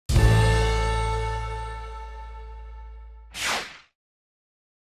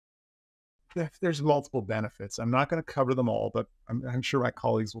there's multiple benefits. I'm not going to cover them all, but I'm sure my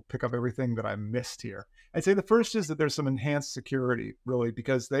colleagues will pick up everything that I missed here. I'd say the first is that there's some enhanced security, really,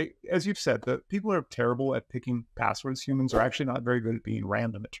 because they, as you've said, the people are terrible at picking passwords. Humans are actually not very good at being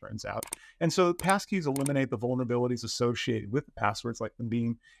random, it turns out. And so passkeys eliminate the vulnerabilities associated with the passwords, like them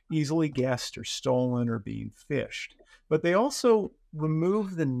being easily guessed or stolen or being phished. But they also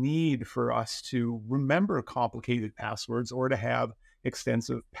remove the need for us to remember complicated passwords or to have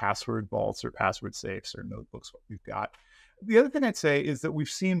extensive password vaults or password safes or notebooks, what we've got. The other thing I'd say is that we've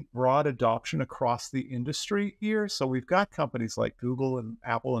seen broad adoption across the industry here. So we've got companies like Google and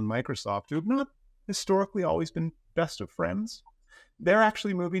Apple and Microsoft who have not historically always been best of friends. They're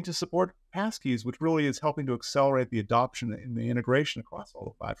actually moving to support passkeys, which really is helping to accelerate the adoption and the integration across all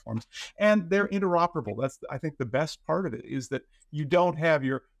the platforms. And they're interoperable. That's, I think, the best part of it is that you don't have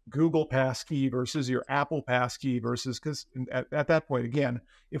your Google passkey versus your Apple passkey versus, because at that point, again,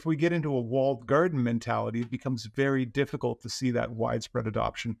 if we get into a walled garden mentality, it becomes very difficult to see that widespread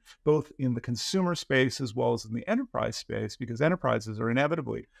adoption, both in the consumer space as well as in the enterprise space, because enterprises are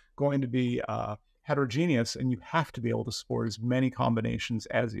inevitably going to be heterogeneous, and you have to be able to support as many combinations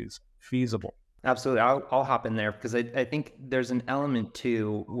as is feasible. Absolutely. I'll hop in there because I think there's an element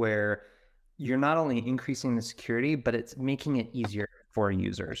too where you're not only increasing the security, but it's making it easier for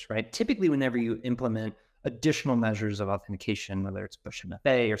users, right? Typically, whenever you implement additional measures of authentication, whether it's push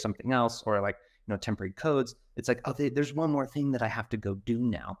MFA or something else, or like, temporary codes, it's like, oh, there's one more thing that I have to go do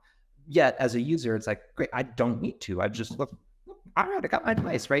now. Yet as a user, it's like, great, I don't need to. I just look, all right, I got my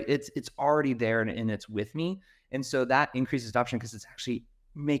device, right? It's already there and it's with me. And so that increases adoption because it's actually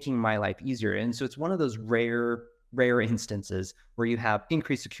making my life easier. And so it's one of those rare instances where you have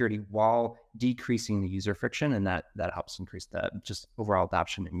increased security while decreasing the user friction, and that helps increase the just overall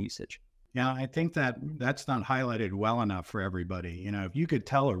adoption and usage. Yeah, I think that's not highlighted well enough for everybody. If you could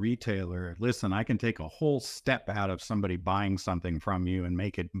tell a retailer, listen, I can take a whole step out of somebody buying something from you and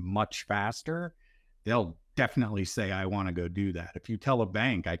make it much faster, they'll definitely say, I want to go do that. If you tell a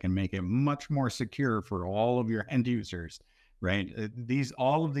bank, I can make it much more secure for all of your end users, right?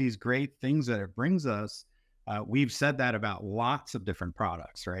 All of these great things that it brings us, we've said that about lots of different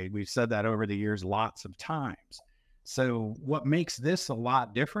products, right? We've said that over the years, lots of times. So what makes this a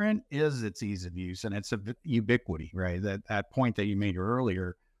lot different is its ease of use and its ubiquity, right? That point that you made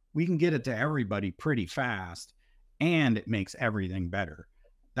earlier, we can get it to everybody pretty fast and it makes everything better.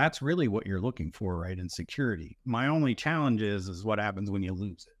 That's really what you're looking for, right? In security. My only challenge is what happens when you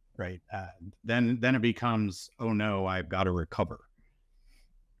lose it, right? Then it becomes, oh no, I've got to recover.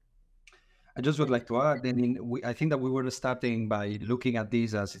 I just would like to add, I think that we were starting by looking at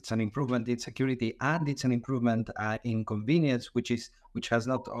this as it's an improvement in security and it's an improvement in convenience, which has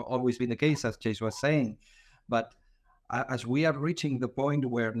not always been the case, as Chase was saying. But as we are reaching the point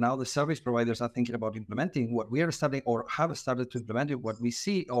where now the service providers are thinking about implementing what we are starting or have started to implement, what we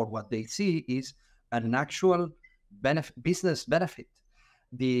see or what they see is an actual business benefit.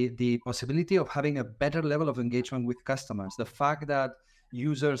 The possibility of having a better level of engagement with customers, the fact that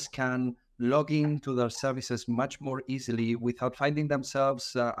users can log into their services much more easily without finding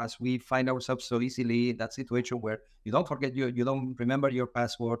themselves as we find ourselves so easily in that situation where you don't forget you don't remember your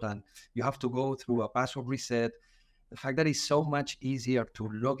password and you have to go through a password reset. The fact that it's so much easier to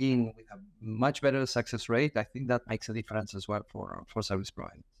log in with a much better success rate, I think that makes a difference as well for service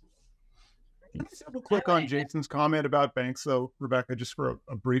providers. Let's double click on Jason's comment about banks, though, Rebecca, just for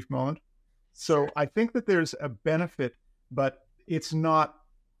a brief moment. So I think that there's a benefit, but it's not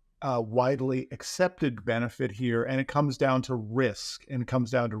a widely accepted benefit here. And it comes down to risk, and it comes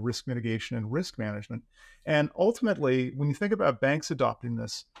down to risk mitigation and risk management. And ultimately, when you think about banks adopting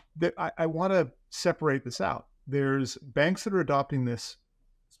this, I want to separate this out. There's banks that are adopting this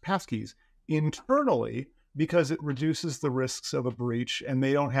passkeys internally because it reduces the risks of a breach and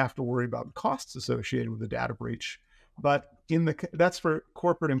they don't have to worry about the costs associated with the data breach. But that's for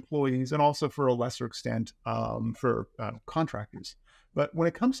corporate employees and also for a lesser extent for contractors. But when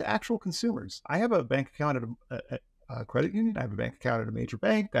it comes to actual consumers, I have a bank account at a credit union. I have a bank account at a major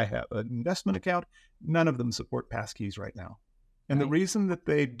bank. I have an investment account. None of them support passkeys right now. And the reason that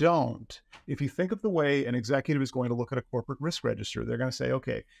they don't, if you think of the way an executive is going to look at a corporate risk register, they're going to say,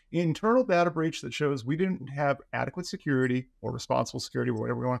 okay, internal data breach that shows we didn't have adequate security or responsible security or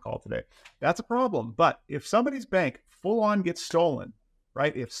whatever we want to call it today, that's a problem. But if somebody's bank full on gets stolen,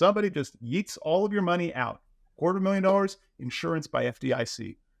 right? If somebody just yeets all of your money out, $250,000, insurance by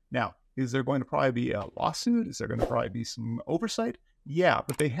FDIC. Now, is there going to probably be a lawsuit? Is there going to probably be some oversight? Yeah,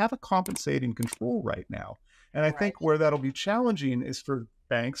 but they have a compensating control right now. And I think where that'll be challenging is for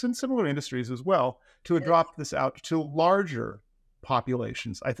banks and similar industries as well to adopt this out to larger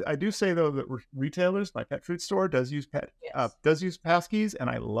populations. I do say though that retailers, my pet food store does use Yes. passkeys, and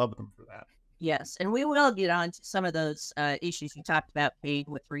I love them for that. Yes, and we will get on to some of those issues you talked about, Kayne,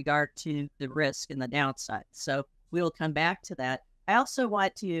 with regard to the risk and the downside. So we will come back to that. I also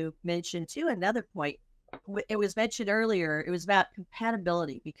want to mention, too, another point. It was mentioned earlier, it was about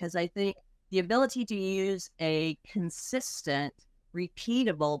compatibility, because I think the ability to use a consistent,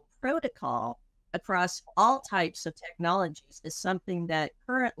 repeatable protocol across all types of technologies is something that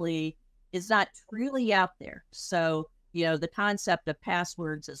currently is not truly out there. So, the concept of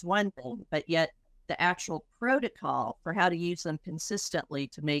passwords is one thing, but yet the actual protocol for how to use them consistently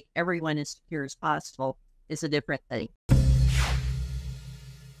to make everyone as secure as possible is a different thing.